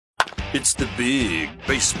It's the Big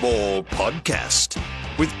Baseball Podcast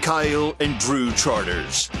with Kyle and Drew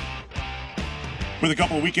Charters. With a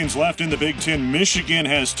couple of weekends left in the Big Ten, Michigan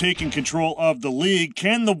has taken control of the league.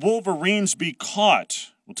 Can the Wolverines be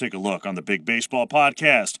caught? We'll take a look on the Big Baseball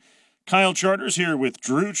Podcast. Kyle Charters here with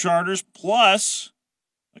Drew Charters, plus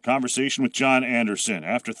a conversation with John Anderson.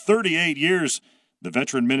 After 38 years, the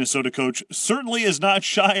veteran Minnesota coach certainly is not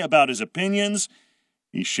shy about his opinions.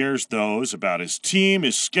 He shares those about his team,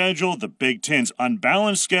 his schedule, the Big Ten's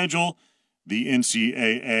unbalanced schedule, the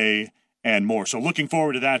NCAA, and more. So looking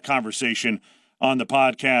forward to that conversation on the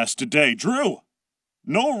podcast today. Drew,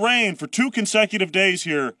 no rain for 2 consecutive days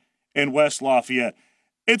here in West Lafayette.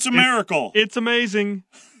 It's a miracle. It's amazing.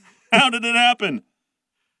 How did it happen?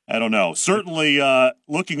 I don't know. Certainly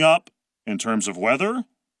looking up in terms of weather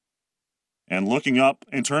and looking up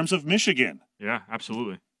in terms of Michigan. Yeah,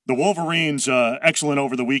 absolutely. The Wolverines, excellent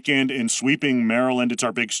over the weekend in sweeping Maryland. It's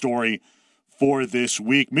our big story for this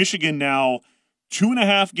week. Michigan now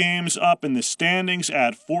 2.5 games up in the standings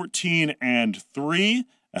at 14-3,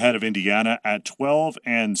 ahead of Indiana at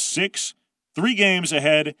 12-6. 3 games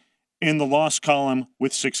ahead in the loss column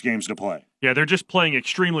with 6 games to play. Yeah, they're just playing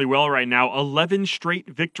extremely well right now. 11 straight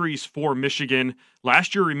victories for Michigan.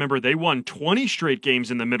 Last year, remember, they won 20 straight games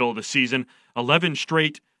in the middle of the season. 11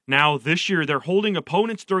 straight. Now, this year, they're holding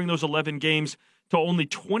opponents during those 11 games to only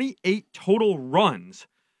 28 total runs.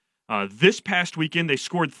 This past weekend, they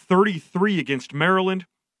scored 33 against Maryland.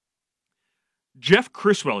 Jeff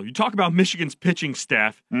Criswell, you talk about Michigan's pitching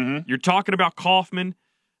staff. Mm-hmm. You're talking about Kaufman,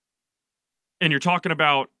 and you're talking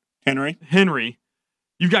about Henry.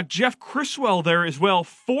 You've got Jeff Criswell there as well,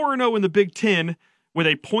 4-0 in the Big Ten with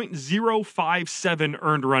a .057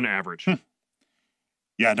 earned run average.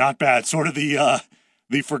 Yeah, not bad. Sort of the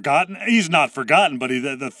forgotten, he's not forgotten, but he's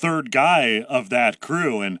the third guy of that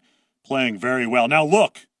crew and playing very well. Now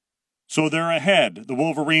look, so they're ahead, the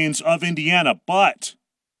Wolverines of Indiana, but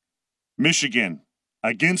Michigan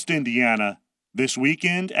against Indiana this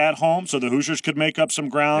weekend at home, so the Hoosiers could make up some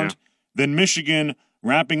ground. Yeah. Then Michigan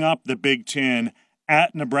wrapping up the Big Ten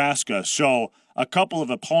at Nebraska. So a couple of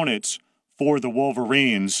opponents for the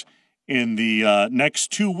Wolverines in the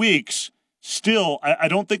next 2 weeks. Still, I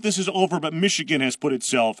don't think this is over, but Michigan has put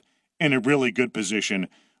itself in a really good position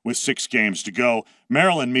with 6 games to go.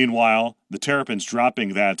 Maryland, meanwhile, the Terrapins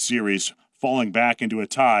dropping that series, falling back into a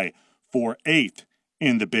tie for 8th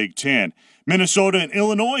in the Big Ten. Minnesota and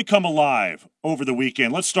Illinois come alive over the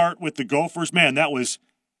weekend. Let's start with the Gophers. Man, that was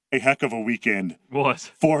a heck of a weekend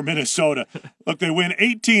for Minnesota. Look, they win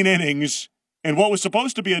 18 innings. And what was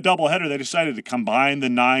supposed to be a doubleheader, they decided to combine the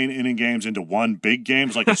 9-inning games into one big game.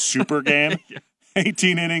 It's like a super game. Yeah.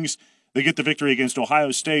 18 innings. They get the victory against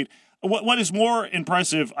Ohio State. What is more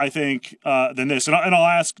impressive, I think, than this, and I'll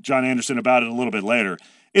ask John Anderson about it a little bit later,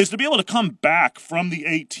 is to be able to come back from the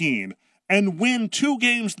 18 and win 2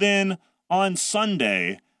 games then on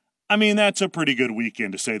Sunday. I mean, that's a pretty good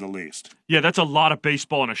weekend, to say the least. Yeah, that's a lot of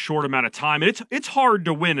baseball in a short amount of time. And it's hard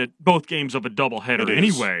to win at both games of a doubleheader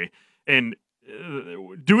anyway. And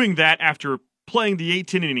doing that after playing the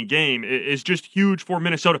 18-inning game is just huge for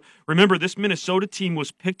Minnesota. Remember, this Minnesota team was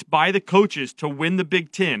picked by the coaches to win the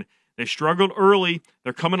Big Ten. They struggled early.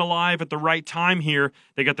 They're coming alive at the right time here.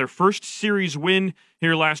 They got their first series win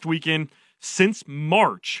here last weekend since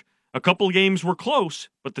March. A couple of games were close,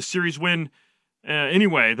 but the series win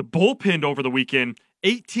anyway. The bullpen over the weekend,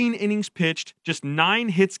 18 innings pitched, just 9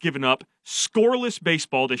 hits given up, scoreless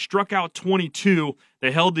baseball. They struck out 22.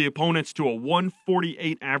 They held the opponents to a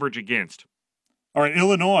 148 average against. All right,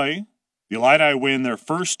 Illinois, the Illini win their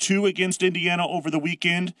first 2 against Indiana over the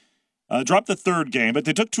weekend. Dropped the 3rd game, but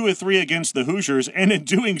they took 2 of 3 against the Hoosiers, and in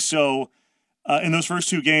doing so, in those first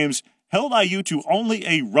 2 games, held IU to only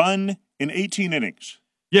a run in 18 innings.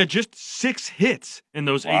 Yeah, just 6 hits in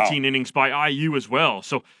those 18 innings by IU as well.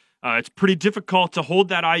 So it's pretty difficult to hold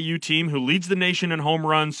that IU team, who leads the nation in home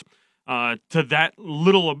runs, to that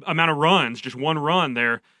little amount of runs, just 1 run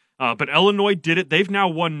there. But Illinois did it. They've now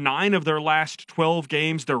won 9 of their last 12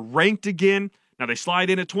 games. They're ranked again. Now they slide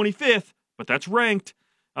in at 25th, but that's ranked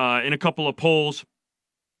in a couple of polls.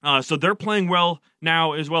 So they're playing well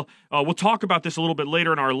now as well. We'll talk about this a little bit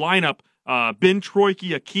later in our lineup. Ben Troike,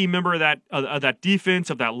 a key member of that defense,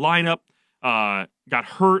 of that lineup, got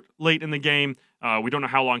hurt late in the game. We don't know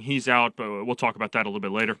how long he's out, but we'll talk about that a little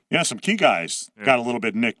bit later. Yeah, some key guys got a little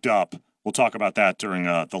bit nicked up. We'll talk about that during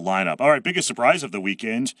the lineup. All right, biggest surprise of the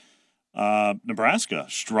weekend, Nebraska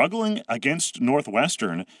struggling against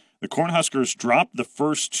Northwestern. The Cornhuskers dropped the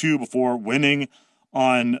first 2 before winning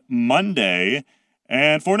on Monday.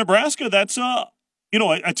 And for Nebraska, that's a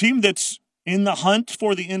team that's in the hunt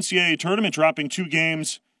for the NCAA tournament, dropping 2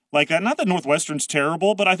 games like that. Not that Northwestern's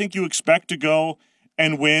terrible, but I think you expect to go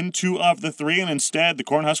and win 2 of the 3, and instead the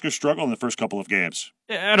Cornhuskers struggle in the first couple of games.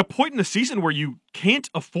 At a point in the season where you can't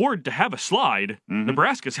afford to have a slide,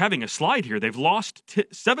 Nebraska's having a slide here. They've lost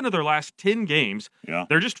 7 of their last 10 games. Yeah.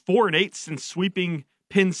 They're just 4-8 since sweeping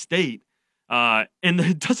Penn State. And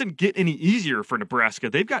it doesn't get any easier for Nebraska.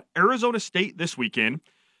 They've got Arizona State this weekend,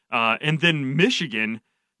 and then Michigan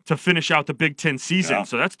to finish out the Big Ten season. Yeah.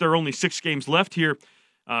 So that's their only 6 games left here.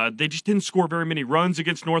 They just didn't score very many runs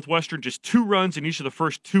against Northwestern, just 2 runs in each of the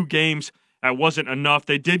first 2 games. That wasn't enough.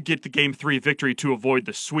 They did get the Game 3 victory to avoid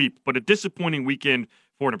the sweep, but a disappointing weekend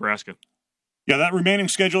for Nebraska. Yeah, that remaining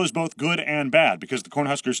schedule is both good and bad because the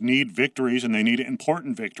Cornhuskers need victories, and they need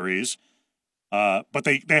important victories, but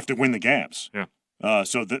they have to win the games. Yeah.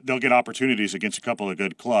 So they'll get opportunities against a couple of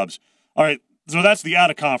good clubs. All right, so that's the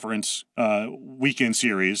out-of-conference weekend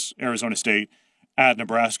series, Arizona State at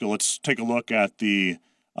Nebraska. Let's take a look at the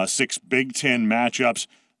 6 Big Ten matchups.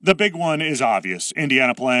 The big one is obvious.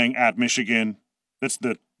 Indiana playing at Michigan. That's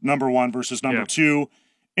the number 1 versus number 2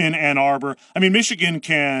 in Ann Arbor. I mean, Michigan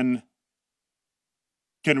can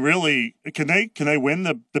they win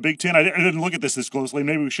the Big Ten? I didn't look at this closely.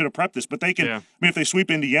 Maybe we should have prepped this, but they can. Yeah. I mean, if they sweep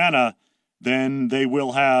Indiana, then they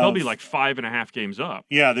will have. They'll be like 5.5 games up.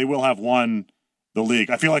 Yeah, they will have won the league.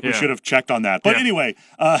 I feel like we should have checked on that. But anyway,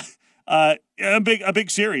 a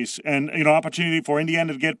big series, and opportunity for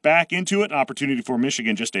Indiana to get back into it, an opportunity for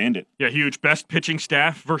Michigan just to end it. Yeah, huge. Best pitching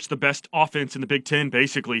staff versus the best offense in the Big Ten,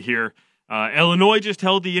 basically here. Illinois just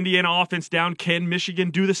held the Indiana offense down. Can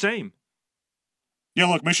Michigan do the same? Yeah,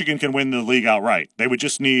 look, Michigan can win the league outright. They would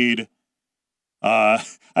just need. I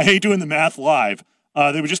hate doing the math live.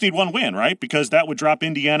 They would just need 1 win, right? Because that would drop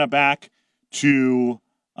Indiana back to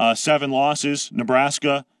 7 losses.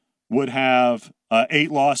 Nebraska would have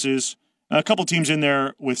 8 losses. A couple teams in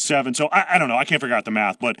there with 7. So I don't know. I can't figure out the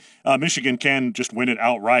math. But Michigan can just win it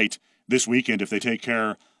outright this weekend if they take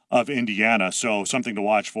care of Indiana. So something to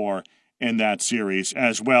watch for in that series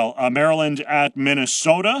as well. Maryland at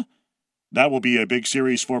Minnesota. That will be a big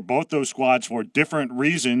series for both those squads for different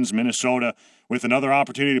reasons. Minnesota with another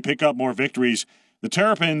opportunity to pick up more victories. The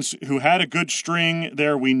Terrapins, who had a good string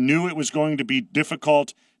there, we knew it was going to be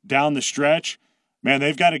difficult down the stretch. Man,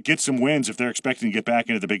 they've got to get some wins if they're expecting to get back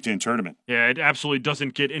into the Big Ten tournament. Yeah, it absolutely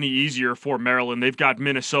doesn't get any easier for Maryland. They've got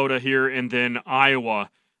Minnesota here and then Iowa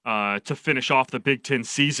to finish off the Big Ten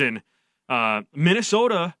season.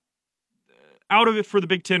 Minnesota out of it for the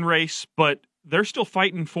Big Ten race, but they're still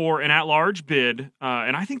fighting for an at-large bid,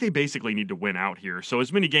 and I think they basically need to win out here. So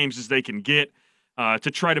as many games as they can get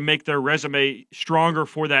to try to make their resume stronger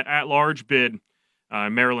for that at-large bid.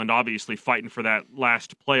 Maryland obviously fighting for that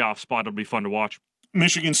last playoff spot. It'll be fun to watch.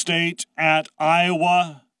 Michigan State at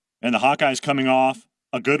Iowa, and the Hawkeyes coming off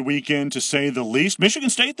a good weekend to say the least. Michigan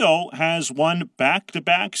State, though, has won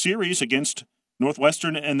back-to-back series against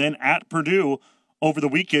Northwestern and then at Purdue over the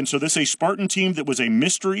weekend. So this is a Spartan team that was a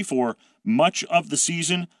mystery for much of the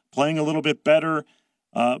season, playing a little bit better,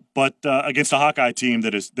 but against a Hawkeye team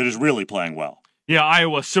that is really playing well. Yeah,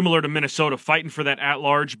 Iowa, similar to Minnesota, fighting for that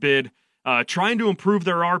at-large bid, trying to improve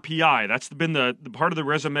their RPI. That's been the part of the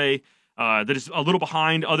resume that is a little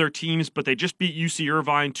behind other teams, but they just beat UC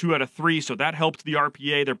Irvine 2 out of 3, so that helped the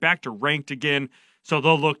RPA. They're back to ranked again, so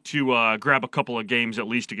they'll look to grab a couple of games at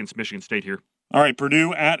least against Michigan State here. All right,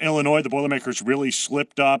 Purdue at Illinois. The Boilermakers really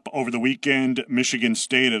slipped up over the weekend. Michigan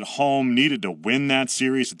State at home needed to win that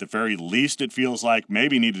series at the very least, it feels like.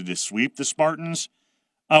 Maybe needed to sweep the Spartans.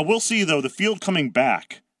 We'll see, though, the field coming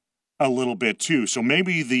back a little bit, too. So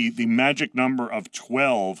maybe the magic number of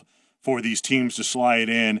 12 for these teams to slide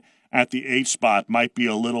in at the 8 spot might be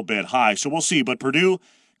a little bit high. So we'll see. But Purdue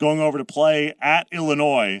going over to play at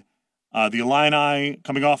Illinois. The Illini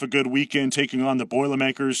coming off a good weekend, taking on the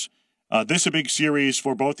Boilermakers. This is a big series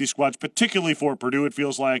for both these squads, particularly for Purdue. It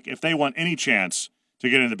feels like if they want any chance to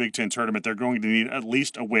get into the Big Ten tournament, they're going to need at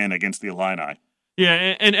least a win against the Illini.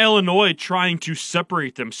 Yeah, and Illinois trying to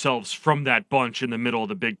separate themselves from that bunch in the middle of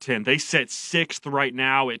the Big Ten. They sit 6th right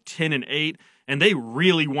now at 10-8, and they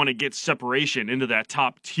really want to get separation into that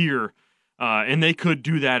top tier, and they could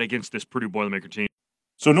do that against this Purdue Boilermaker team.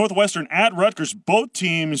 So Northwestern at Rutgers, both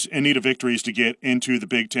teams in need of victories to get into the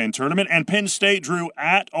Big Ten tournament. And Penn State drew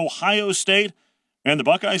at Ohio State, and the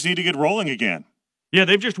Buckeyes need to get rolling again. Yeah,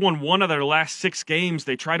 they've just won 1 of their last 6 games.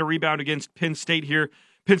 They try to rebound against Penn State here.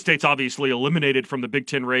 Penn State's obviously eliminated from the Big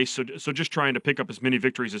Ten race, so just trying to pick up as many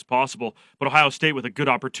victories as possible. But Ohio State with a good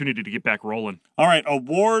opportunity to get back rolling. All right,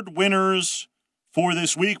 award winners for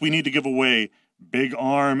this week. We need to give away Big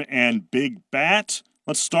Arm and Big Bat.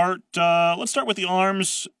 Let's start with the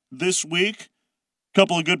arms this week.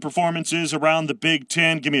 Couple of good performances around the Big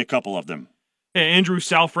Ten. Give me a couple of them. Yeah, Andrew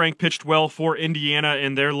Southrank pitched well for Indiana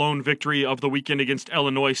in their lone victory of the weekend against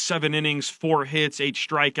Illinois. 7 innings, 4 hits, 8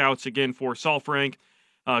 strikeouts again for Southrank.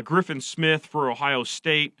 Griffin Smith for Ohio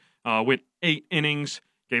State went 8 innings,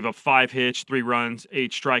 gave up 5 hits, 3 runs,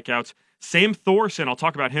 8 strikeouts. Sam Thorson, I'll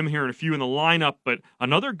talk about him here in a few in the lineup, but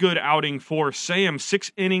another good outing for Sam.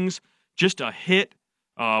 6 innings, just a hit,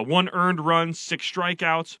 1 earned run, 6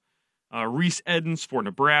 strikeouts. Reese Edens for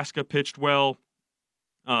Nebraska pitched well.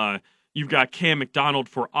 You've got Cam McDonald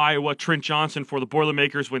for Iowa. Trent Johnson for the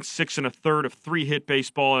Boilermakers went 6 1/3 of 3 hit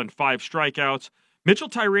baseball and 5 strikeouts. Mitchell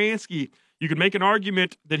Tyransky, you could make an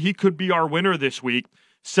argument that he could be our winner this week.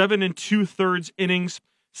 7 2/3 innings,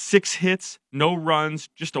 6 hits, no runs,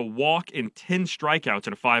 just a walk and 10 strikeouts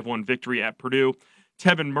in a 5-1 victory at Purdue.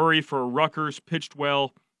 Tevin Murray for Rutgers pitched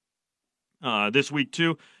well this week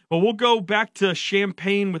too. But we'll go back to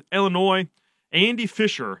Champaign with Illinois. Andy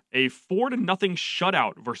Fisher, a 4-0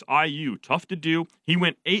 shutout versus IU. Tough to do. He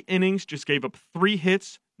went 8 innings, just gave up 3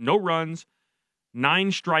 hits, no runs,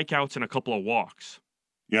 9 strikeouts, and a couple of walks.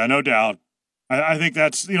 Yeah, no doubt. I think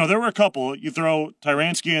that's, there were a couple. You throw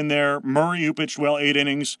Tyransky in there, Murray, who pitched well, 8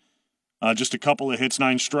 innings, just a couple of hits,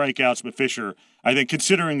 9 strikeouts. But Fisher, I think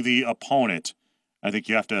considering the opponent, I think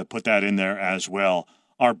you have to put that in there as well.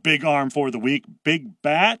 Our big arm for the week, Big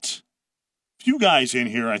Bat. Few guys in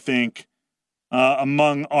here, I think.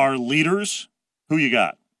 Among our leaders, who you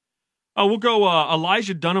got? We'll go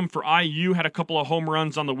Elijah Dunham for IU, had a couple of home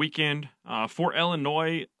runs on the weekend. For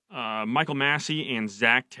Illinois, Michael Massey and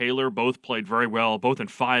Zach Taylor both played very well, both in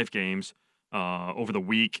 5 games over the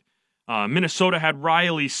week. Minnesota had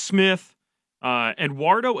Riley Smith.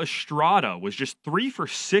 Eduardo Estrada was just 3 for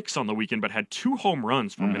 6 on the weekend, but had 2 home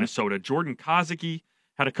runs for Minnesota. Jordan Kozicki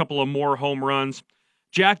had a couple of more home runs.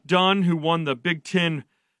 Jack Dunn, who won the Big Ten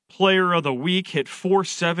Player of the Week, hit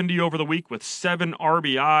 .470 over the week with 7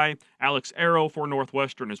 RBI. Alex Arrow for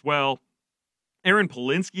Northwestern as well. Aaron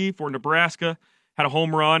Polinsky for Nebraska had a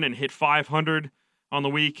home run and hit .500 on the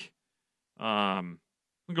week. We'll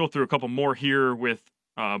go through a couple more here with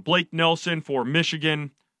Blake Nelson for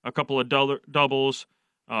Michigan, a couple of doubles.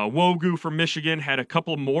 Wogu for Michigan had a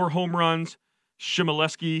couple more home runs.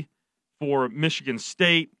 Shimoleski for Michigan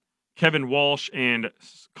State. Kevin Walsh and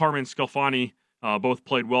Carmen Scalfani both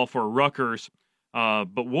played well for Rutgers.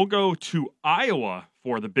 But we'll go to Iowa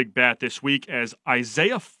for the big bat this week as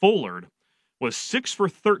Isaiah Fullard was 6 for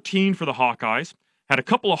 13 for the Hawkeyes, had a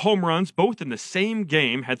couple of home runs both in the same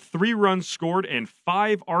game, had 3 runs scored and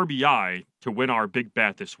 5 RBI to win our big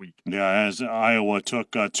bat this week. Yeah, as Iowa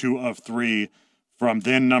took 2 of 3 from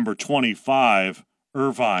then number 25,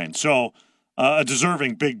 Irvine. So a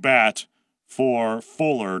deserving big bat for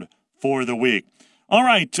Fullard for the week. All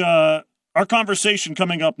right, our conversation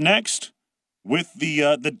coming up next with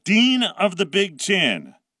the Dean of the Big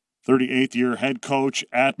Ten, 38th year head coach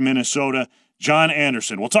at Minnesota, John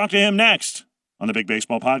Anderson. We'll talk to him next on the Big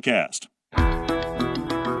Baseball Podcast.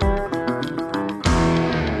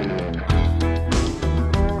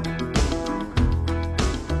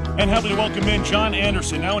 And happy to welcome in John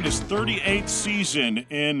Anderson, now in his 38th season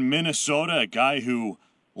in Minnesota, a guy who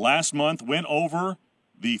last month went over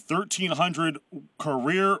the 1,300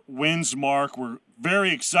 career wins mark. We're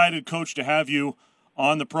very excited, Coach, to have you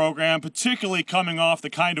on the program, particularly coming off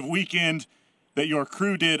the kind of weekend that your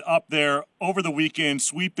crew did up there over the weekend,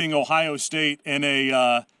 sweeping Ohio State in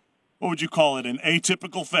a, what would you call it, an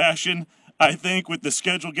atypical fashion, I think, with the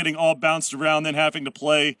schedule getting all bounced around, then having to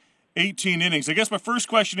play 18 innings. I guess my first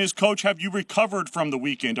question is, Coach, have you recovered from the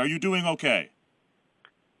weekend? Are you doing okay?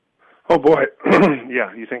 Oh, boy.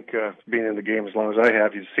 Yeah, you think being in the game as long as I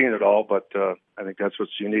have, you've seen it all, but I think that's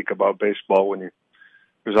what's unique about baseball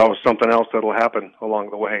there's always something else that'll happen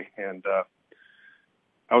along the way. And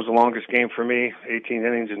that was the longest game for me, 18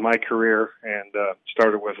 innings in my career, and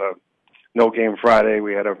started with a no-game Friday.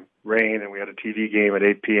 We had a rain, and we had a TV game at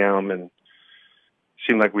 8 p.m., and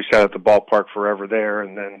seemed like we sat at the ballpark forever there,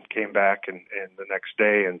 and then came back and the next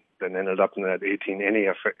day, and then ended up in that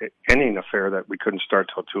 18-inning affair that we couldn't start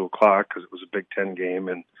till 2 o'clock because it was a Big Ten game,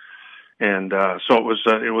 and so it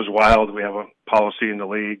was wild. We have a policy in the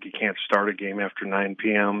league: you can't start a game after 9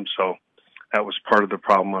 p.m. So that was part of the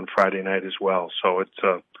problem on Friday night as well. So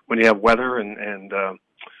it's when you have weather and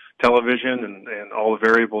television and all the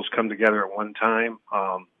variables come together at one time,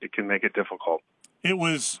 it can make it difficult. It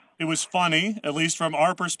was funny, at least from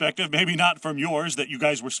our perspective, maybe not from yours, that you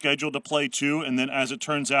guys were scheduled to play 2, and then as it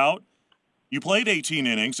turns out, you played 18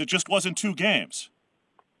 innings. It just wasn't 2 games.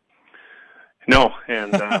 No,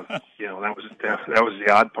 and that was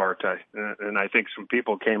the odd part. And I think some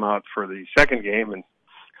people came out for the second game,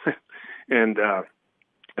 and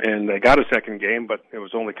and they got a second game, but it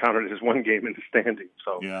was only counted as one game in the standing.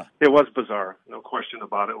 So It was bizarre, no question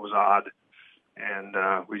about it. It was odd. And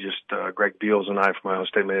we just, Greg Beals and I from Iowa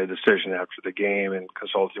State made a decision after the game and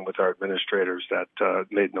consulting with our administrators that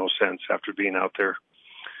made no sense after being out there,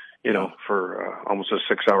 for almost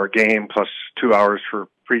a 6-hour game plus 2 hours for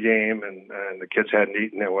pregame, and the kids hadn't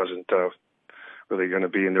eaten. It wasn't really going to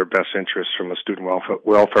be in their best interest from a student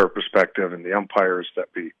welfare perspective, and the umpires that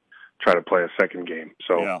we try to play a second game.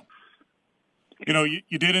 So,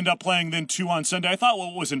 you did end up playing then 2 on Sunday. I thought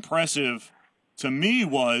what was impressive to me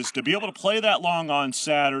was to be able to play that long on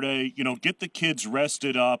Saturday, get the kids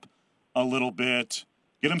rested up a little bit,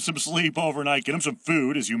 get them some sleep overnight, get them some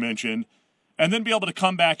food, as you mentioned, and then be able to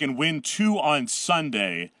come back and win 2 on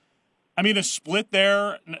Sunday. I mean, a split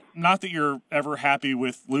there, not that you're ever happy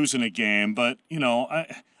with losing a game, but,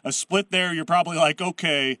 a split there, you're probably like,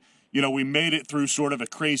 okay, we made it through sort of a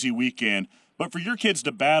crazy weekend. But for your kids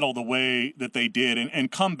to battle the way that they did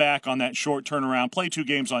and come back on that short turnaround, play 2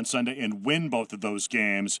 games on Sunday and win both of those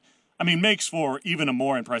games, makes for even a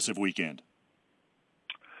more impressive weekend.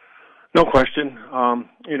 No question.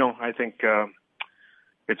 I think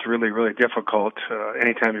it's really, really difficult.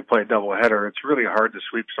 Anytime you play a doubleheader, it's really hard to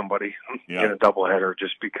sweep somebody in a doubleheader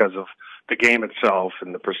just because of the game itself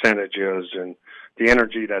and the percentages and the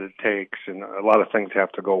energy that it takes, and a lot of things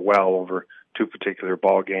have to go well over 2 particular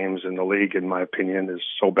ball games. And the league, in my opinion, is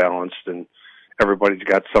so balanced, and everybody's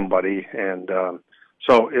got somebody, and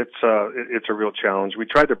so it's a real challenge. We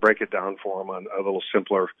tried to break it down for them on a little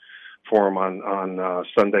simpler form on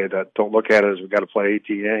Sunday. That don't look at it as we got to play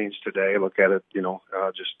 18 innings today. Look at it,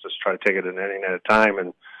 just try to take it an inning at a time,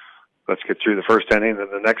 and let's get through the first inning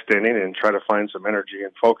and the next inning, and try to find some energy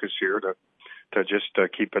and focus here to just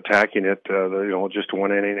keep attacking it, just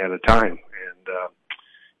 1 inning at a time. And,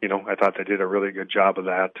 I thought they did a really good job of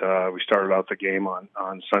that. We started out the game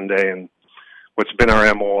on Sunday, and what's been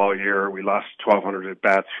our MO all year, we lost 1,200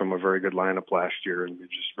 at-bats from a very good lineup last year, and we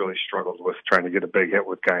just really struggled with trying to get a big hit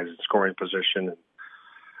with guys in scoring position. And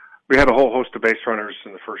we had a whole host of base runners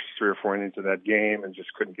in the first 3 or 4 innings of that game and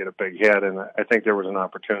just couldn't get a big hit. And I think there was an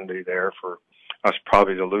opportunity there for us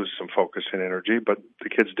probably to lose some focus and energy, but the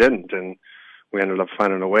kids didn't, and we ended up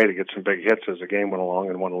finding a way to get some big hits as the game went along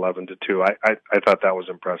and won 11-2. I thought that was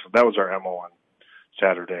impressive. That was our MO on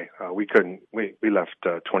Saturday. We left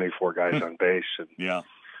 24 guys on base, and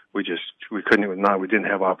we couldn't even, we didn't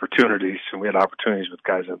have opportunities, and we had opportunities with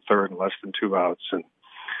guys in third and less than 2 outs,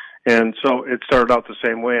 and so it started out the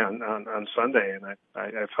same way on Sunday, and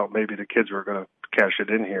I felt maybe the kids were going to cash it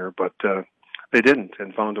in here, but they didn't,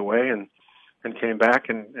 and found a way and came back,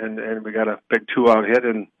 and we got a big 2-out hit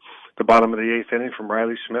in the bottom of the 8th inning from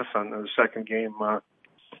Riley Smith on the second game on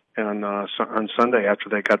Sunday after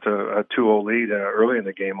they got the 2-0 lead early in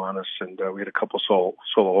the game on us, and we had a couple solo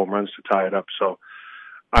home runs to tie it up. So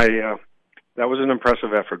that was an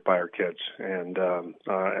impressive effort by our kids, and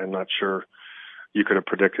I'm not sure you could have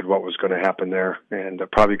predicted what was going to happen there, and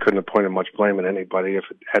probably couldn't have pointed much blame at anybody if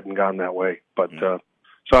it hadn't gone that way. But so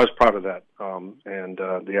I was proud of that, and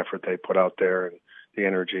the effort they put out there and the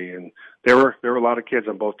energy. And there were a lot of kids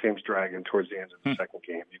on both teams dragging towards the end of the second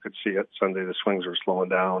game. You could see it Sunday. The swings were slowing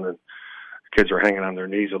down, and kids were hanging on their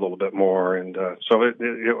knees a little bit more. And so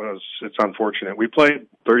it's unfortunate. We played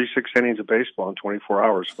 36 innings of baseball in 24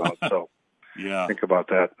 hours about. So think about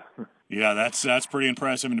that. Yeah, that's pretty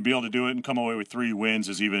impressive, and to be able to do it and come away with 3 wins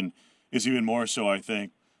is even more so, I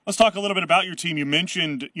think. Let's talk a little bit about your team. You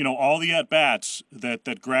mentioned, all the at-bats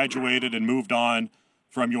that graduated and moved on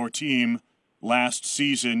from your team last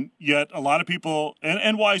season, yet a lot of people,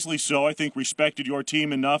 and wisely so, I think, respected your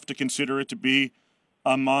team enough to consider it to be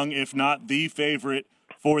among, if not the favorite,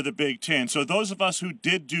 for the Big Ten. So those of us who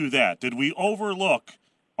did do that, did we overlook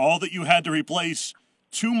all that you had to replace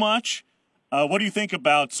too much? What do you think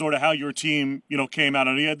about sort of how your team, came out?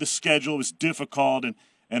 I know you had the schedule, it was difficult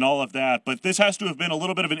and all of that, but this has to have been a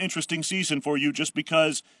little bit of an interesting season for you just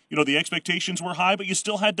because, the expectations were high, but you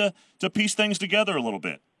still had to piece things together a little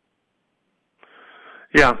bit.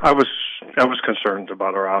 Yeah, I was concerned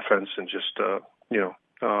about our offense and just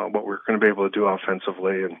what we're going to be able to do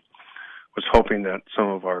offensively, and was hoping that some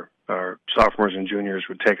of our sophomores and juniors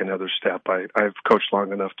would take another step. I've coached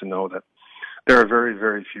long enough to know that there are very,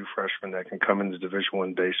 very few freshmen that can come into Division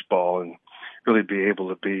I baseball and really be able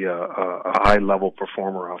to be a high-level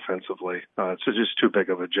performer offensively. It's just too big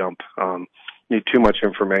of a jump. Need too much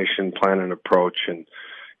information, plan and approach,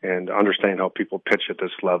 and understand how people pitch at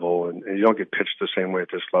this level. And you don't get pitched the same way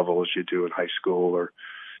at this level as you do in high school or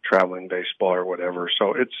traveling baseball or whatever.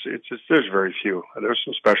 So there's very few. There's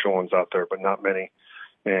some special ones out there, but not many.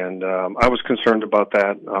 And I was concerned about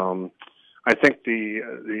that. I think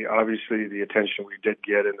the obviously the attention we did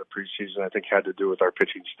get in the preseason, I think, had to do with our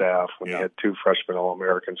pitching staff when we had 2 freshman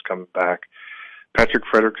All-Americans coming back. Patrick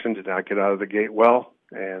Frederickson did not get out of the gate well,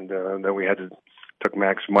 and then we took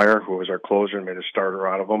Max Meyer, who was our closer, and made a starter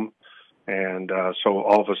out of him. And so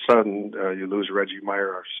all of a sudden, you lose Reggie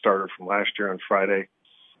Meyer, our starter from last year, on Friday,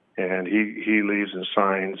 and he leaves and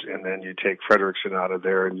signs, and then you take Frederickson out of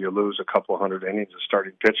there, and you lose a couple hundred innings of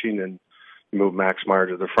starting pitching, and you move Max Meyer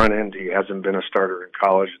to the front end. He hasn't been a starter in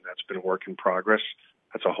college, and that's been work in progress.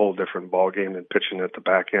 That's a whole different ballgame than pitching at the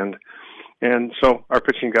back end. And so our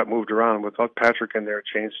pitching got moved around. Without Patrick in there, it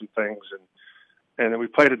changed some things, and then we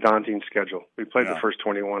played a daunting schedule. We played the first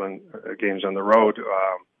 21 games on the road.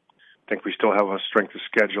 I think we still have a strength of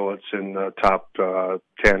schedule. It's in the top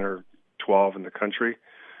 10 or 12 in the country.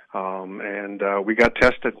 And we got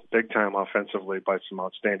tested big time offensively by some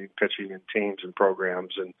outstanding pitching and teams and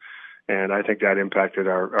programs. And I think that impacted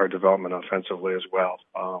our development offensively as well.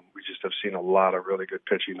 We just have seen a lot of really good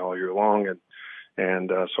pitching all year long.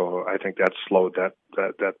 And so I think that slowed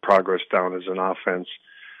that progress down as an offense.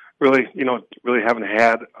 Really haven't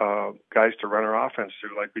had guys to run our offense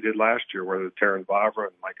through like we did last year, whether Taryn Vavra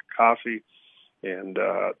and Micah Coffey and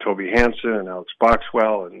Toby Hansen and Alex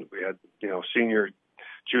Boxwell, and we had senior,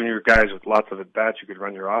 junior guys with lots of at bats you could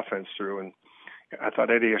run your offense through. And I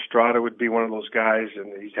thought Eddie Estrada would be one of those guys,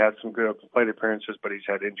 and he's had some good plate appearances, but he's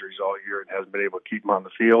had injuries all year and hasn't been able to keep him on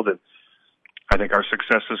the field. And I think our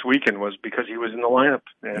success this weekend was because he was in the lineup,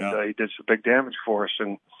 and he did some big damage for us.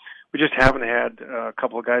 And we just haven't had a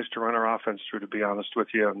couple of guys to run our offense through, to be honest with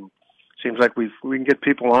you. And it seems like we can get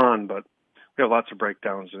people on, but we have lots of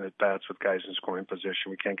breakdowns and at bats with guys in scoring position.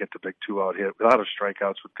 We can't get the big 2-out hit. A lot of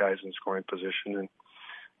strikeouts with guys in scoring position.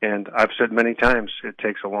 And I've said many times, it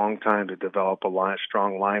takes a long time to develop a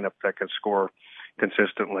strong lineup that can score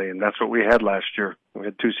consistently. And that's what we had last year. We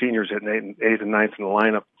had 2 seniors hitting 8th and 9th in the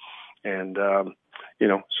lineup. And,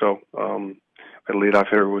 the leadoff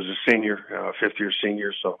hitter was a senior, 5th-year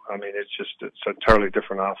senior. So, I mean, it's an entirely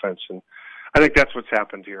different offense. And I think that's what's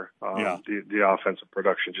happened here. The offensive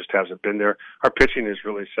production just hasn't been there. Our pitching has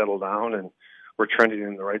really settled down, and we're trending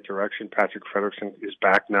in the right direction. Patrick Frederickson is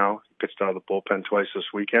back now. He pitched out of the bullpen twice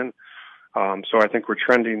this weekend. So I think we're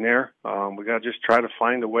trending there. We got to just try to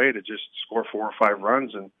find a way to just score 4 or 5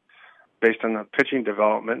 runs. And based on the pitching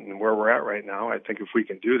development and where we're at right now, I think if we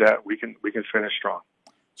can do that, we can finish strong.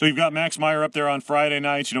 So you've got Max Meyer up there on Friday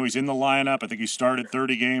nights. He's in the lineup. I think he started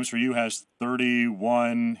 30 games for you, has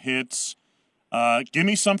 31 hits. Give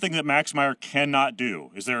me something that Max Meyer cannot do.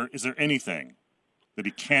 Is there anything that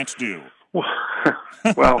he can't do?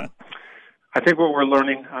 Well, I think what we're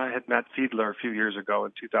learning, I had Matt Fiedler a few years ago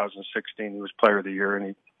in 2016. He was Player of the Year,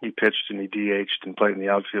 and he pitched and he DH'd and played in the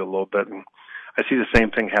outfield a little bit. And I see the same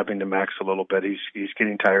thing happening to Max a little bit. He's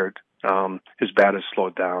getting tired. His bat has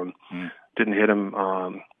slowed down. Didn't hit him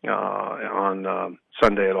on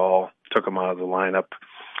Sunday at all. Took him out of the lineup.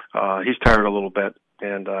 He's tired a little bit,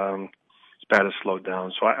 and his bat has slowed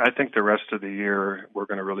down. So I think the rest of the year we're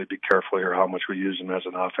going to really be careful here how much we use him as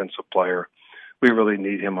an offensive player. We really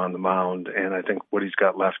need him on the mound, and I think what he's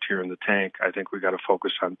got left here in the tank, I think we got to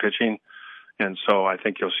focus on pitching. And so I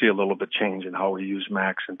think you'll see a little bit change in how we use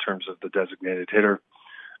Max in terms of the designated hitter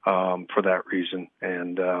for that reason.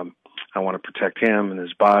 And I want to protect him and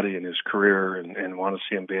his body and his career and want to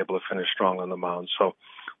see him be able to finish strong on the mound. So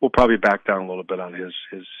we'll probably back down a little bit on his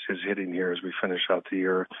hitting here as we finish out the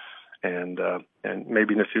year. And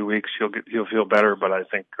maybe in a few weeks he'll feel better, but I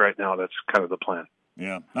think right now that's kind of the plan.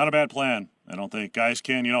 Yeah, not a bad plan. I don't think guys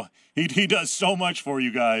can. He does so much for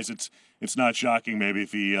you guys. It's not shocking maybe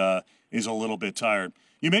if he is a little bit tired.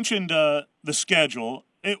 You mentioned the schedule.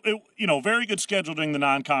 Very good schedule during the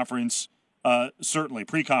non-conference, certainly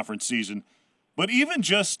pre-conference season. But even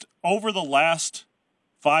just over the last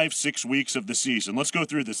 5-6 weeks of the season, let's go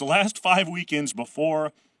through this. The last 5 weekends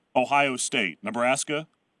before Ohio State, Nebraska,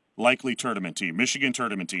 likely tournament team. Michigan,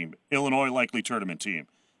 tournament team. Illinois, likely tournament team.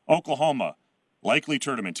 Oklahoma, likely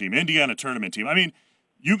tournament team. Indiana, tournament team. I mean,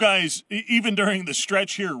 you guys, even during the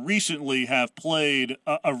stretch here recently, have played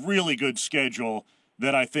a really good schedule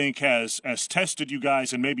that I think has tested you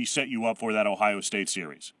guys and maybe set you up for that Ohio State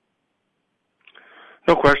series.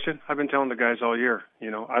 No question. I've been telling the guys all year,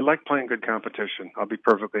 I like playing good competition. I'll be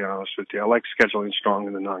perfectly honest with you. I like scheduling strong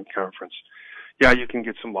in the non-conference. Yeah, you can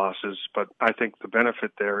get some losses, but I think the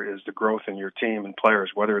benefit there is the growth in your team and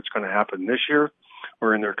players, whether it's going to happen this year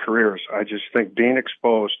or in their careers. I just think being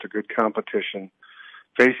exposed to good competition,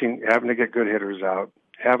 having to get good hitters out,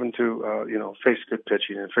 having to, face good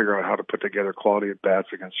pitching and figure out how to put together quality at bats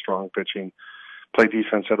against strong pitching, play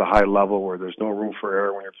defense at a high level where there's no room for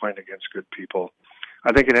error when you're playing against good people.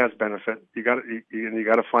 I think it has benefit. You got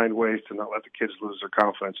to find ways to not let the kids lose their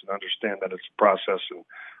confidence and understand that it's a process and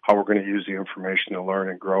how we're going to use the information to learn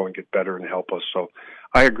and grow and get better and help us. So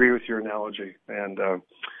I agree with your analogy, and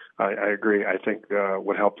I agree. I think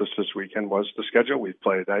what helped us this weekend was the schedule we've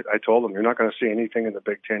played. I told them, you're not going to see anything in the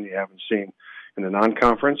Big Ten you haven't seen in the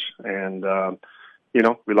non-conference. And,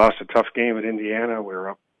 we lost a tough game at Indiana. We were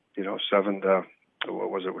up,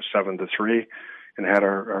 7-3, and had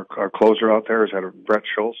our closer out there, Brett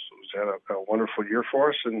Schultz, who's had a wonderful year for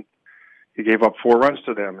us. And he gave up 4 runs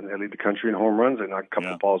to them, and they lead the country in home runs. They knocked a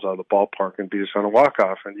couple balls out of the ballpark and beat us on a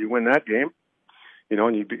walk-off. And you win that game,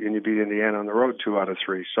 and you beat Indiana on the road 2 out of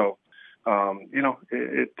 3. So,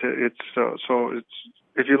 it's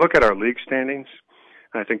if you look at our league standings,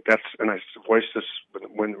 I think and I voiced this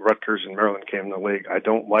when Rutgers and Maryland came in the league, I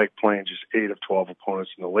don't like playing just 8 of 12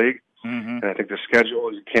 opponents in the league. Mm-hmm. And I think the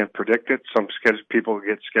schedule, you can't predict it. Some people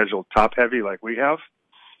get scheduled top-heavy like we have,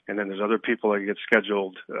 and then there's other people that get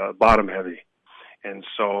scheduled bottom-heavy. And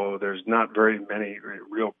so there's not very many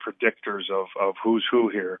real predictors of who's who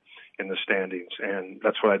here in the standings, and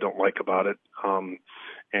that's what I don't like about it.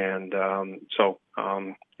 In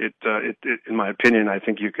my opinion, I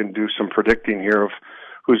think you can do some predicting here of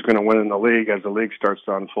who's going to win in the league as the league starts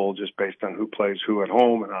to unfold, just based on who plays who at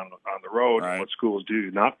home and on the road, right, and what schools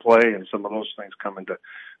do not play, and some of those things come into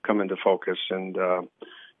focus. And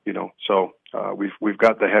we've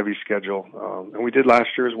got the heavy schedule, and we did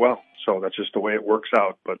last year as well. So that's just the way it works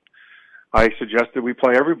out. But I suggested we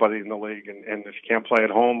play everybody in the league, and if you can't play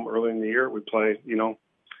at home early in the year, we play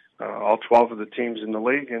all 12 of the teams in the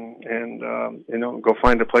league, and go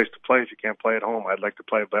find a place to play if you can't play at home. I'd like to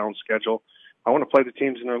play a balanced schedule. I want to play the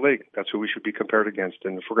teams in our league. That's who we should be compared against.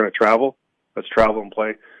 And if we're going to travel, let's travel and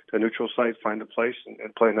play to a neutral site, find a place,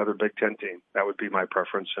 and play another Big Ten team. That would be my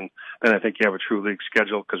preference. And then I think you have a true league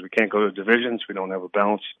schedule because we can't go to divisions. We don't have a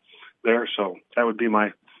balance there. So that would be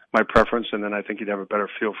my preference, and then I think you'd have a better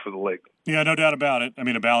feel for the league. Yeah, no doubt about it. I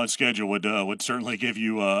mean, a balanced schedule would certainly give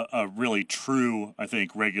you a really true, I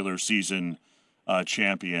think, regular season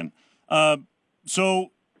champion.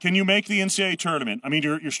 So can you make the NCAA tournament? I mean,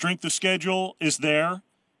 your strength of schedule is there.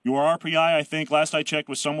 Your RPI, I think, last I checked,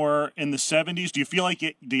 was somewhere in the 70s. Do you feel like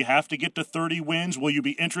do you have to get to 30 wins? Will you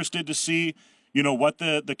be interested to see, what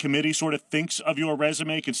the committee sort of thinks of your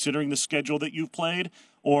resume, considering the schedule that you've played?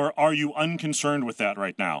 Or are you unconcerned with that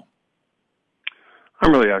right now?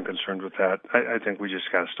 I'm really unconcerned with that. I think we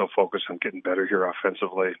just got to still focus on getting better here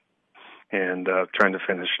offensively and trying to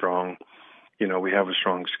finish strong. We have a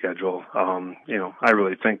strong schedule. I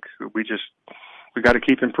really think we got to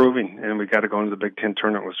keep improving, and we got to go into the Big Ten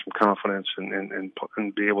tournament with some confidence and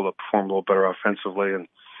be able to perform a little better offensively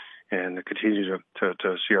and continue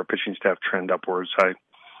to see our pitching staff trend upwards.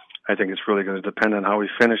 I think it's really going to depend on how we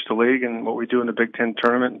finish the league and what we do in the Big Ten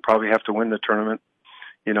tournament, and probably have to win the tournament.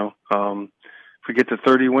 If we get to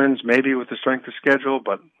 30 wins, maybe with the strength of schedule,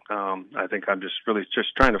 but I think I'm just really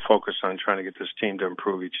trying to focus on trying to get this team to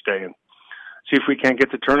improve each day and see if we can't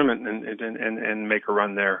get the tournament and make a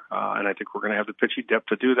run there. And I think we're going to have the pitching depth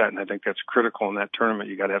to do that, and I think that's critical in that tournament.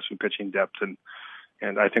 You got to have some pitching depth, and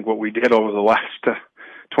I think what we did over the last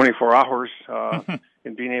 24 hours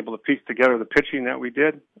in being able to piece together the pitching that we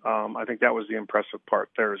did, I think that was the impressive part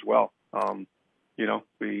there as well.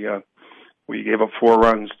 We gave up 4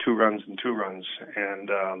 runs, 2 runs, and 2 runs, and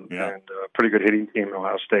a pretty good hitting team in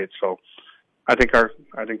Ohio State. So I think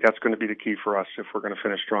that's going to be the key for us. If we're going to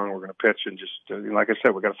finish strong, we're going to pitch and just like I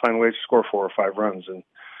said, we got to find ways to score 4 or 5 runs, and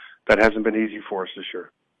that hasn't been easy for us this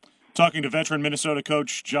year. Talking to veteran Minnesota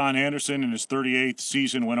coach John Anderson, in his 38th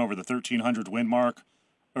season, went over the 1,300 win mark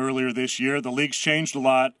earlier this year. The league's changed a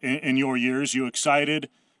lot in your years. You excited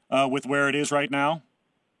with where it is right now?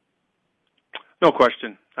 No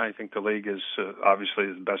question. I think the league is obviously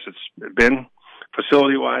the best it's been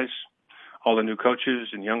facility-wise. All the new coaches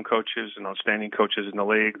and young coaches and outstanding coaches in the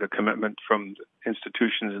league, the commitment from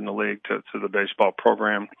institutions in the league to the baseball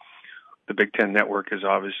program. The Big Ten Network has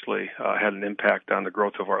obviously had an impact on the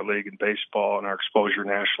growth of our league in baseball, and our exposure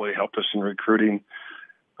nationally helped us in recruiting.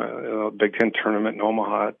 Big Ten tournament in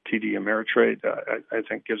Omaha, TD Ameritrade, I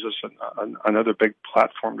think gives us another big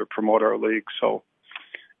platform to promote our league. So,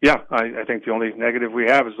 yeah, I think the only negative we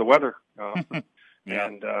have is the weather,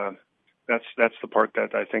 and that's the part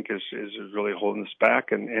that I think is really holding us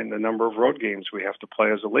back, and the number of road games we have to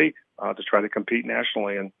play as a league to try to compete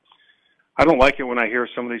nationally. And I don't like it when I hear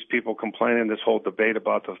some of these people complaining, this whole debate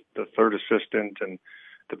about the third assistant and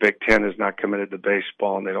the Big Ten is not committed to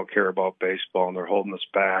baseball and they don't care about baseball and they're holding us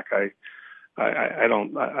back. I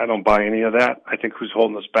don't buy any of that. I think who's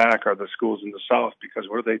holding us back are the schools in the South, because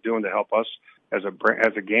what are they doing to help us as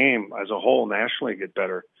a game as a whole nationally get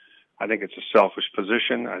better? I think it's a selfish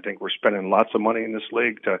position. I think we're spending lots of money in this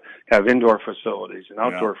league to have indoor facilities and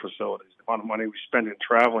outdoor facilities. The amount of money we spend in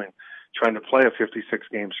traveling, trying to play a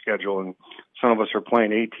 56-game schedule, and some of us are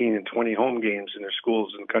playing 18 and 20 home games in their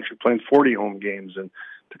schools in the country, playing 40 home games. And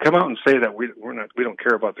to come out and say that we don't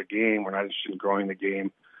care about the game, we're not interested in growing the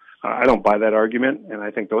game, I don't buy that argument, and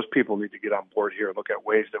I think those people need to get on board here and look at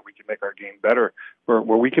ways that we can make our game better, where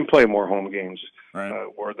we can play more home games, right.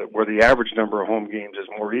 Where the average number of home games is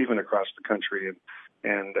more even across the country.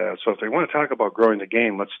 And so if they want to talk about growing the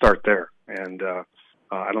game, let's start there. And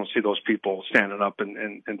I don't see those people standing up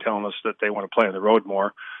and telling us that they want to play on the road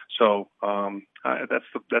more. So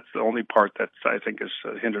that's the only part that I think has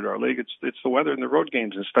hindered our league. It's the weather and the road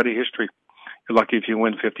games. And study history. You're lucky if you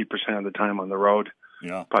win 50% of the time on the road.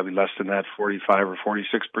 Yeah, probably less than that, 45 or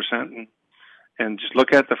 46%. And just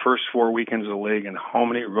look at the first 4 weekends of the league and how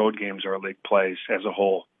many road games our league plays as a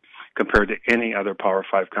whole compared to any other Power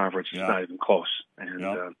 5 conference. It's not even close. And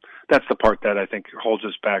that's the part that I think holds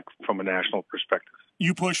us back from a national perspective.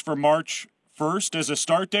 You push for March 1st as a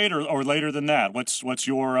start date, or later than that? What's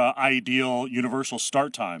your ideal universal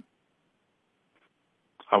start time?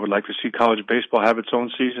 I would like to see college baseball have its own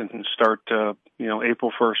season and start,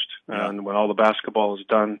 April 1st, and when all the basketball is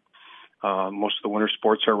done, most of the winter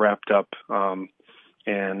sports are wrapped up,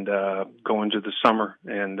 and go into the summer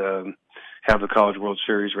and have the College World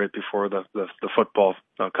Series right before the football,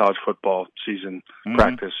 college football season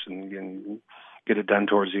practice, and get it done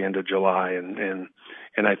towards the end of July. And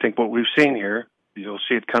I think what we've seen here, you'll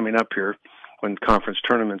see it coming up here, when conference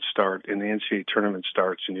tournaments start and the NCAA tournament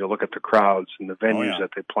starts, and you'll look at the crowds and the venues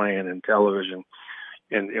that they play in and television.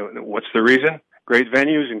 And what's the reason? Great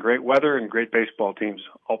venues and great weather and great baseball teams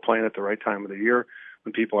all playing at the right time of the year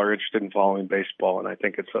when people are interested in following baseball. And I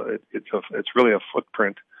think it's really a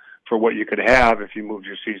footprint for what you could have if you moved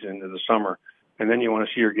your season into the summer. And then you want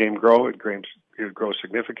to see your game grow. It grows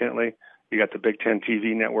significantly. You got the Big Ten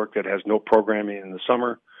TV network that has no programming in the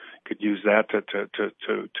summer. Could use that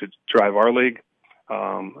to drive our league.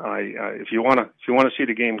 If you want to see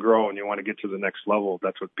the game grow and you want to get to the next level,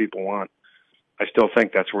 that's what people want. I still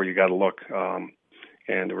think that's where you got to look.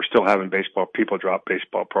 And we're still having people drop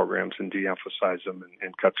baseball programs and de-emphasize them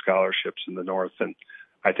and cut scholarships in the North. And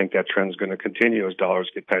I think that trend's going to continue as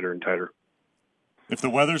dollars get tighter and tighter. If the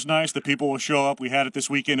weather's nice, the people will show up. We had it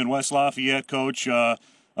this weekend in West Lafayette, Coach.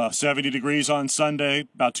 70 degrees on Sunday,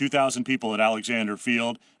 about 2,000 people at Alexander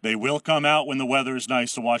Field. They will come out when the weather is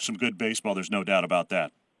nice to watch some good baseball. There's no doubt about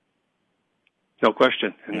that. No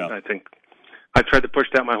question. And I think I've tried to push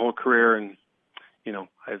that my whole career, and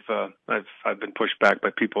I've been pushed back by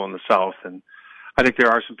people in the South. And I think there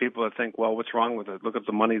are some people that think, well, what's wrong with it? Look at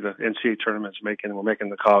the money the NCAA tournament's making, and we're making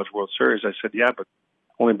the College World Series. I said, yeah, but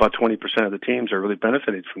only about 20% of the teams are really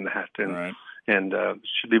benefiting from that. And right. And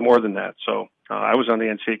should be more than that. So I was on the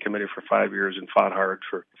NCAA committee for 5 years and fought hard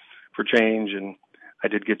for change. And I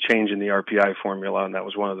did get change in the RPI formula, and that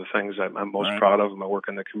was one of the things I'm most proud of. My work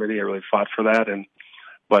in the committee, I really fought for that.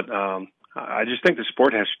 But I just think the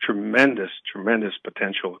sport has tremendous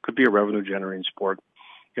potential. It could be a revenue-generating sport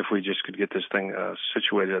if we just could get this thing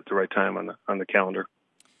situated at the right time on the calendar.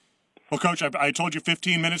 Well, Coach, I told you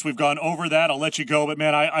 15 minutes. We've gone over that. I'll let you go. But,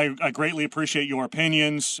 man, I greatly appreciate your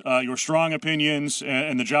opinions, your strong opinions,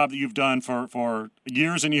 and the job that you've done for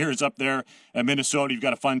years and years up there at Minnesota. You've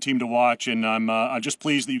got a fun team to watch, and I'm just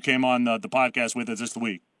pleased that you came on the podcast with us this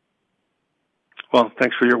week. Well,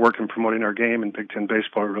 thanks for your work in promoting our game and Big Ten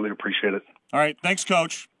baseball. I really appreciate it. All right. Thanks,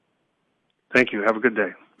 Coach. Thank you. Have a good day.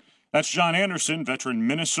 That's John Anderson, veteran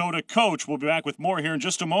Minnesota coach. We'll be back with more here in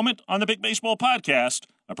just a moment on the Big Baseball Podcast,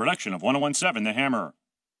 a production of 1017 The Hammer.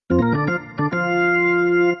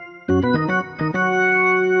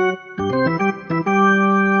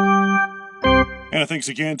 And thanks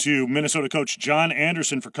again to Minnesota coach John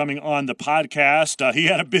Anderson for coming on the podcast. He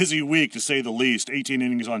had a busy week, to say the least. 18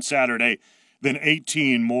 innings on Saturday, then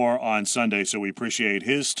 18 more on Sunday, so we appreciate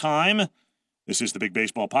his time. This is the Big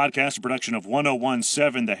Baseball Podcast, a production of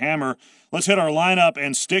 1017 The Hammer. Let's hit our lineup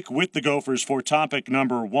and stick with the Gophers for topic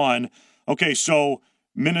number one. Okay, so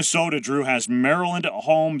Minnesota, Drew, has Maryland at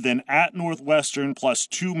home, then at Northwestern, plus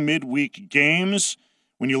 2 midweek games.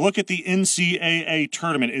 When you look at the NCAA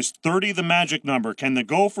tournament, is 30 the magic number? Can the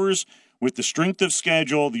Gophers, with the strength of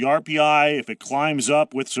schedule, the RPI, if it climbs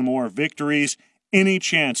up with some more victories, any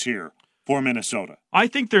chance here for Minnesota? I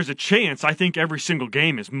think there's a chance. I think every single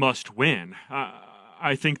game is must win.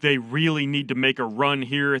 I think they really need to make a run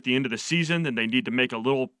here at the end of the season, and they need to make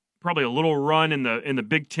probably a little run in the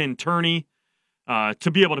Big Ten tourney.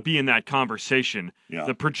 to be able to be in that conversation. Yeah.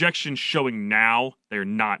 The projections showing now they're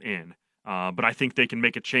not in. But I think they can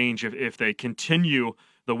make a change if they continue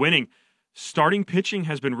the winning. Starting pitching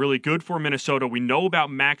has been really good for Minnesota. We know about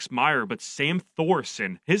Max Meyer, but Sam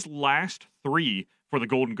Thorson, his last 3 for the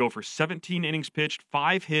Golden Gophers, 17 innings pitched,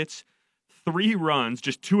 5 hits, 3 runs,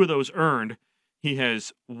 just 2 of those earned. He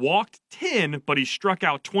has walked 10, but he struck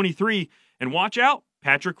out 23. And watch out,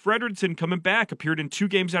 Patrick Fredrickson coming back, appeared in 2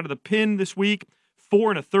 games out of the pen this week.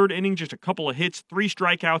 4 1/3 inning, just a couple of hits, 3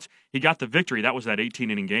 strikeouts. He got the victory. That was that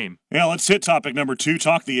 18-inning game. Yeah, let's hit topic number 2,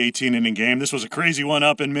 talk the 18-inning game. This was a crazy one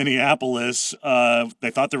up in Minneapolis. They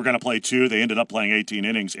thought they were going to play 2. They ended up playing 18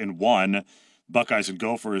 innings in 1. Buckeyes and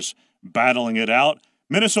Gophers battling it out.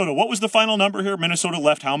 Minnesota, what was the final number here? Minnesota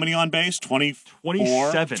left how many on base?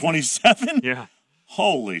 27. 27? Yeah.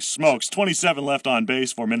 Holy smokes. 27 left on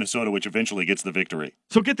base for Minnesota, which eventually gets the victory.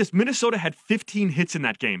 So get this, Minnesota had 15 hits in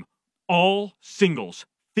that game. All singles.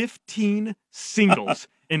 15 singles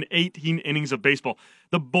in 18 innings of baseball.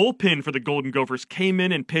 The bullpen for the Golden Gophers came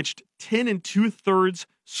in and pitched 10 2/3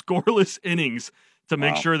 scoreless innings to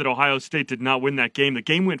make sure that Ohio State did not win that game. The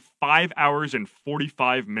game went 5 hours and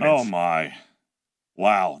 45 minutes. Oh, my.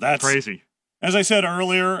 Wow. That's crazy. As I said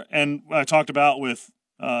earlier, and I talked about with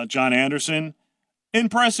John Anderson,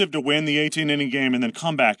 impressive to win the 18-inning game and then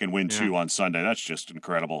come back and win 2 on Sunday. That's just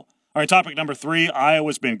incredible. All right, topic number 3,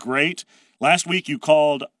 Iowa's been great. Last week you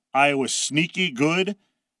called Iowa sneaky good.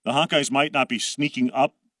 The Hawkeyes might not be sneaking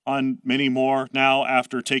up on many more now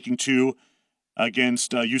after taking 2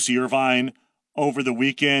 against UC Irvine over the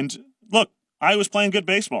weekend. Look, Iowa's playing good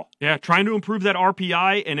baseball. Yeah, trying to improve that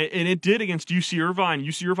RPI, and it did against UC Irvine.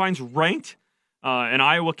 UC Irvine's ranked, and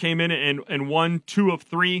Iowa came in and won 2 of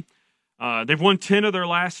 3. They've won 10 of their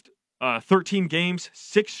last 13 games,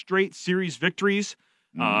 6 straight series victories.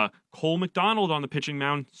 Cole McDonald on the pitching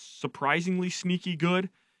mound, surprisingly sneaky good.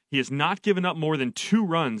 He has not given up more than 2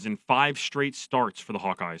 runs in 5 straight starts for the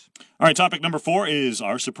Hawkeyes. All right, topic number 4 is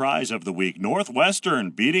our surprise of the week. Northwestern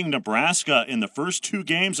beating Nebraska in the first 2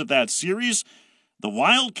 games of that series. The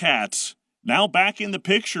Wildcats now back in the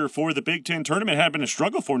picture for the Big Ten tournament. Had been a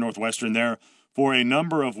struggle for Northwestern there for a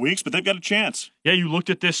number of weeks, but they've got a chance. Yeah, you looked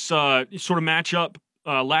at this sort of matchup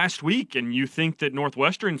last week, and you think that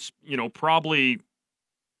Northwestern's, probably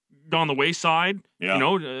gone the wayside.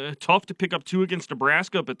 Yeah. Tough to pick up 2 against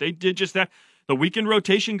Nebraska, but they did just that. The weekend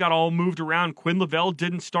rotation got all moved around. Quinn Lavelle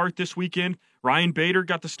didn't start this weekend. Ryan Bader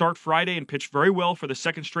got the start Friday and pitched very well for the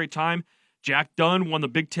second straight time. Jack Dunn won the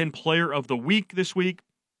Big Ten Player of the Week this week.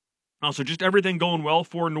 Also, just everything going well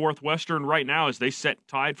for Northwestern right now as they set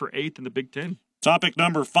tied for 8th in the Big Ten. Topic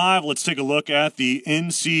number 5, let's take a look at the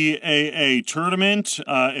NCAA tournament.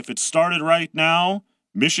 If it started right now,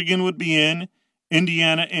 Michigan would be in,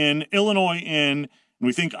 Indiana in, Illinois in, and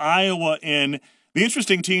we think Iowa in. The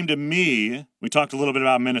interesting team to me, we talked a little bit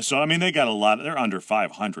about Minnesota. I mean, they got a lot. They're under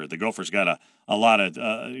 500. The Gophers got a lot of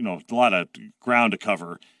ground to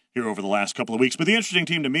cover here over the last couple of weeks. But the interesting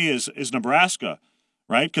team to me is Nebraska,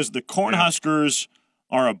 right? Because the Cornhuskers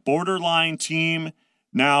are a borderline team.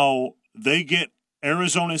 Now they get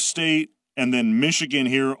Arizona State and then Michigan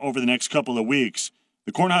here over the next couple of weeks.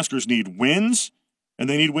 The Cornhuskers need wins, and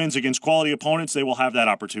they need wins against quality opponents. They will have that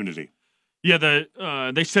opportunity. Yeah,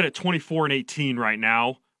 they set at 24-18 right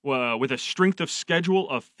now with a strength of schedule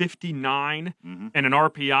of 59 and an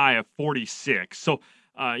RPI of 46. So,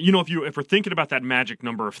 if we're thinking about that magic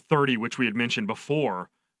number of 30, which we had mentioned before,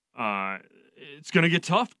 it's going to get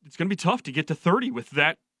tough. It's going to be tough to get to 30 with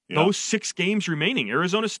those 6 games remaining.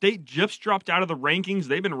 Arizona State just dropped out of the rankings.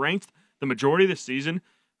 They've been ranked the majority of the season.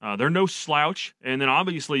 They're no slouch. And then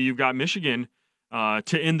obviously you've got Michigan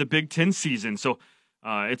to end the Big Ten season. So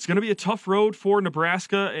it's going to be a tough road for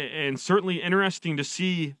Nebraska, and certainly interesting to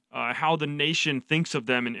see how the nation thinks of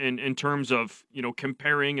them in terms of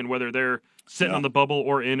comparing and whether they're sitting on the bubble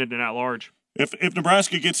or in it and at large. If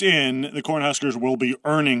Nebraska gets in, the Cornhuskers will be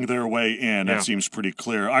earning their way in. That seems pretty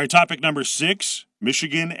clear. All right, topic number 6,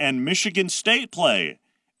 Michigan and Michigan State play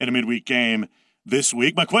in a midweek game this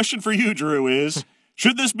week. My question for you, Drew, is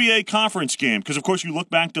should this be a conference game? Because, of course, you look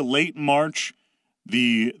back to late March,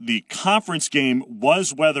 the conference game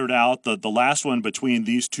was weathered out, the last one between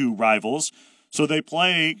these 2 rivals. So they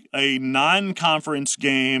play a non-conference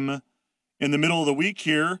game in the middle of the week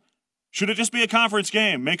here. Should it just be a conference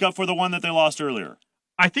game? Make up for the one that they lost earlier?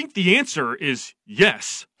 I think the answer is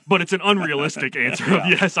yes, but it's an unrealistic answer of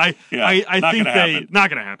yes. I think not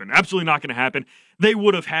going to happen. Absolutely not going to happen. They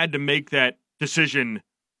would have had to make that decision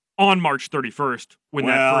on March 31st when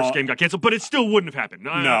that first game got canceled, but it still wouldn't have happened.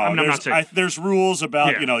 I'm not saying. There's rules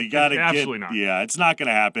about, you got to get. Absolutely not. Yeah, it's not going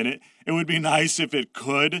to happen. It would be nice if it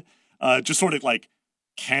could. just sort of like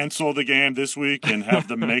cancel the game this week and have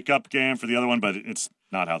the makeup game for the other one, but it's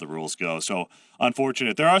not how the rules go. So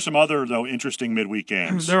unfortunate. There are some other, though, interesting midweek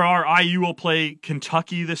games. There are. IU will play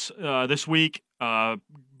Kentucky this week.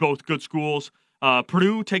 Both good schools.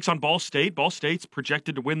 Purdue takes on Ball State. Ball State's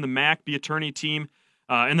projected to win the MAC, be a tourney team.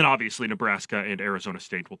 And then obviously Nebraska and Arizona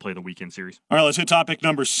State will play the weekend series. All right, let's hit topic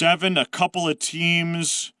number 7. A couple of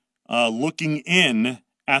teams looking in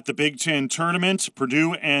at the Big Ten tournament,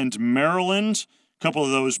 Purdue and Maryland. A couple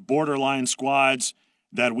of those borderline squads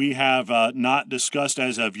that we have not discussed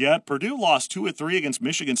as of yet. Purdue lost 2 of 3 against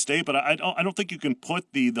Michigan State, but I don't think you can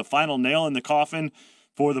put the final nail in the coffin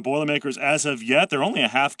for the Boilermakers as of yet. They're only a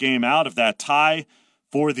half game out of that tie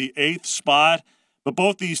for the 8th spot. But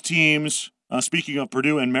both these teams, speaking of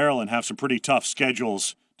Purdue and Maryland, have some pretty tough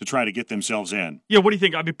schedules to try to get themselves in. Yeah, what do you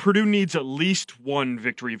think? I mean, Purdue needs at least 1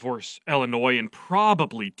 victory versus Illinois and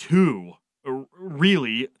probably 2,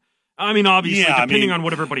 really. I mean, obviously, depending on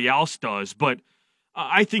what everybody else does, but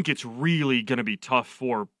I think it's really going to be tough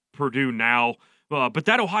for Purdue now. But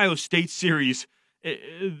that Ohio State series,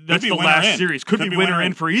 that's the last series. Could be winner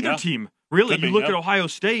in for either team. Really, you look at Ohio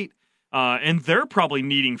State, and they're probably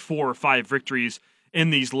needing 4 or 5 victories in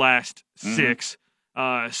these last 6.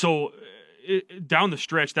 So down the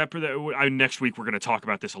stretch, next week we're going to talk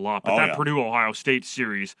about this a lot, but Purdue-Ohio State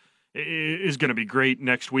series is going to be great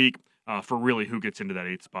next week. For really who gets into that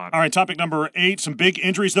 8th spot. All right, topic number 8, some big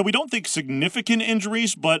injuries, though we don't think significant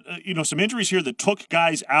injuries, but some injuries here that took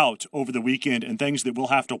guys out over the weekend and things that we'll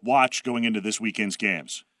have to watch going into this weekend's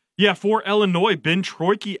games. Yeah, for Illinois, Ben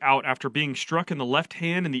Troike out after being struck in the left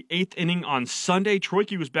hand in the 8th inning on Sunday.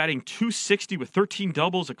 Troike was batting .260 with 13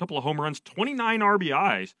 doubles, a couple of home runs, 29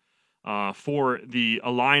 RBIs for the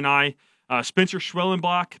Illini. Spencer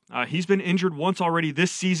Schwellenbach, he's been injured once already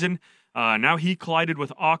this season. Now he collided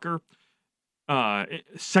with Ocker.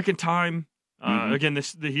 Second time. Again,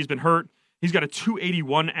 he's been hurt. He's got a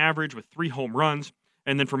 .281 average with 3 home runs.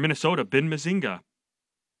 And then for Minnesota, Ben Mazinga,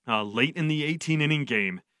 late in the 18-inning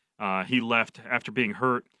game, he left after being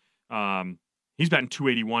hurt. He's batting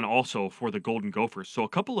 .281 also for the Golden Gophers. So a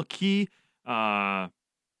couple of key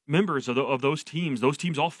members of those teams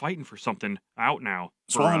all fighting for something out now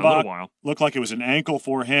for a little while. Looked like it was an ankle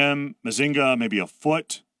for him. Mazinga, maybe a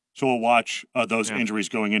foot. So we'll watch those injuries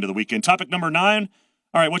going into the weekend. Topic number 9.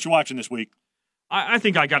 All right, what you watching this week? I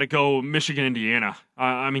think I got to go Michigan, Indiana.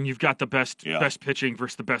 I mean, you've got the best pitching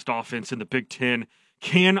versus the best offense in the Big Ten.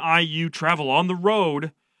 Can IU travel on the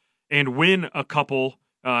road and win a couple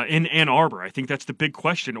in Ann Arbor? I think that's the big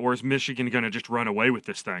question. Or is Michigan going to just run away with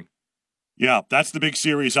this thing? Yeah, that's the big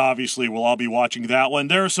series, obviously. We'll all be watching that one.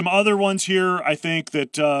 There are some other ones here, I think,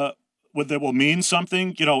 that will mean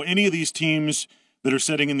something. Any of these teams that are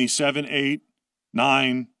sitting in these 7, 8,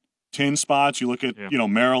 9, 10 spots. You look at,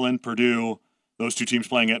 Maryland, Purdue, those 2 teams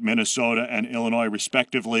playing at Minnesota and Illinois,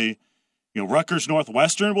 respectively. Rutgers,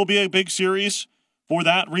 Northwestern will be a big series for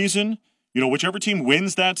that reason. Whichever team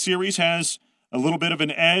wins that series has a little bit of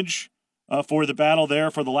an edge for the battle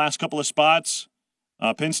there for the last couple of spots.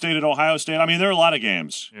 Penn State at Ohio State. I mean, there are a lot of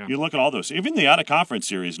games. Yeah. You look at all those. Even the out-of-conference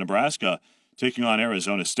series, Nebraska taking on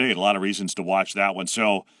Arizona State, a lot of reasons to watch that one.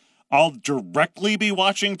 So I'll directly be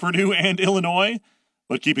watching Purdue and Illinois,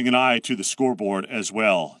 but keeping an eye to the scoreboard as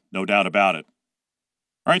well, no doubt about it.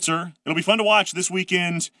 All right, sir. It'll be fun to watch this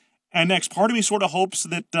weekend and next. Part of me sort of hopes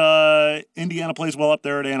that Indiana plays well up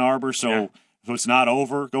there at Ann Arbor, so it's not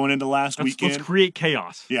over going into last weekend. Let's create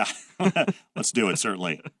chaos. Yeah. Let's do it,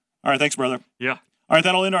 certainly. All right, thanks, brother. Yeah. All right,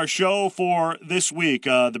 that'll end our show for this week.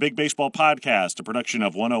 The Big Baseball Podcast, a production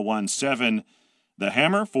of 101.7 The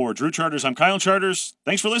Hammer. For Drew Charters, I'm Kyle Charters.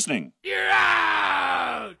 Thanks for listening. Yeah!